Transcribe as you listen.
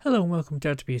Hello and welcome to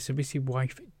How to Be a Submissive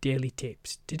Wife Daily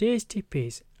Tips. Today's tip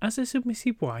is, as a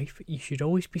submissive wife, you should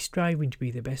always be striving to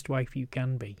be the best wife you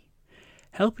can be.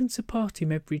 Help and support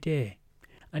him every day,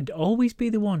 and always be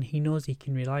the one he knows he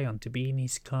can rely on to be in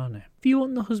his corner. If you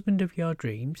want the husband of your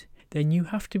dreams, then you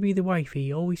have to be the wife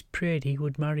he always prayed he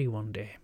would marry one day.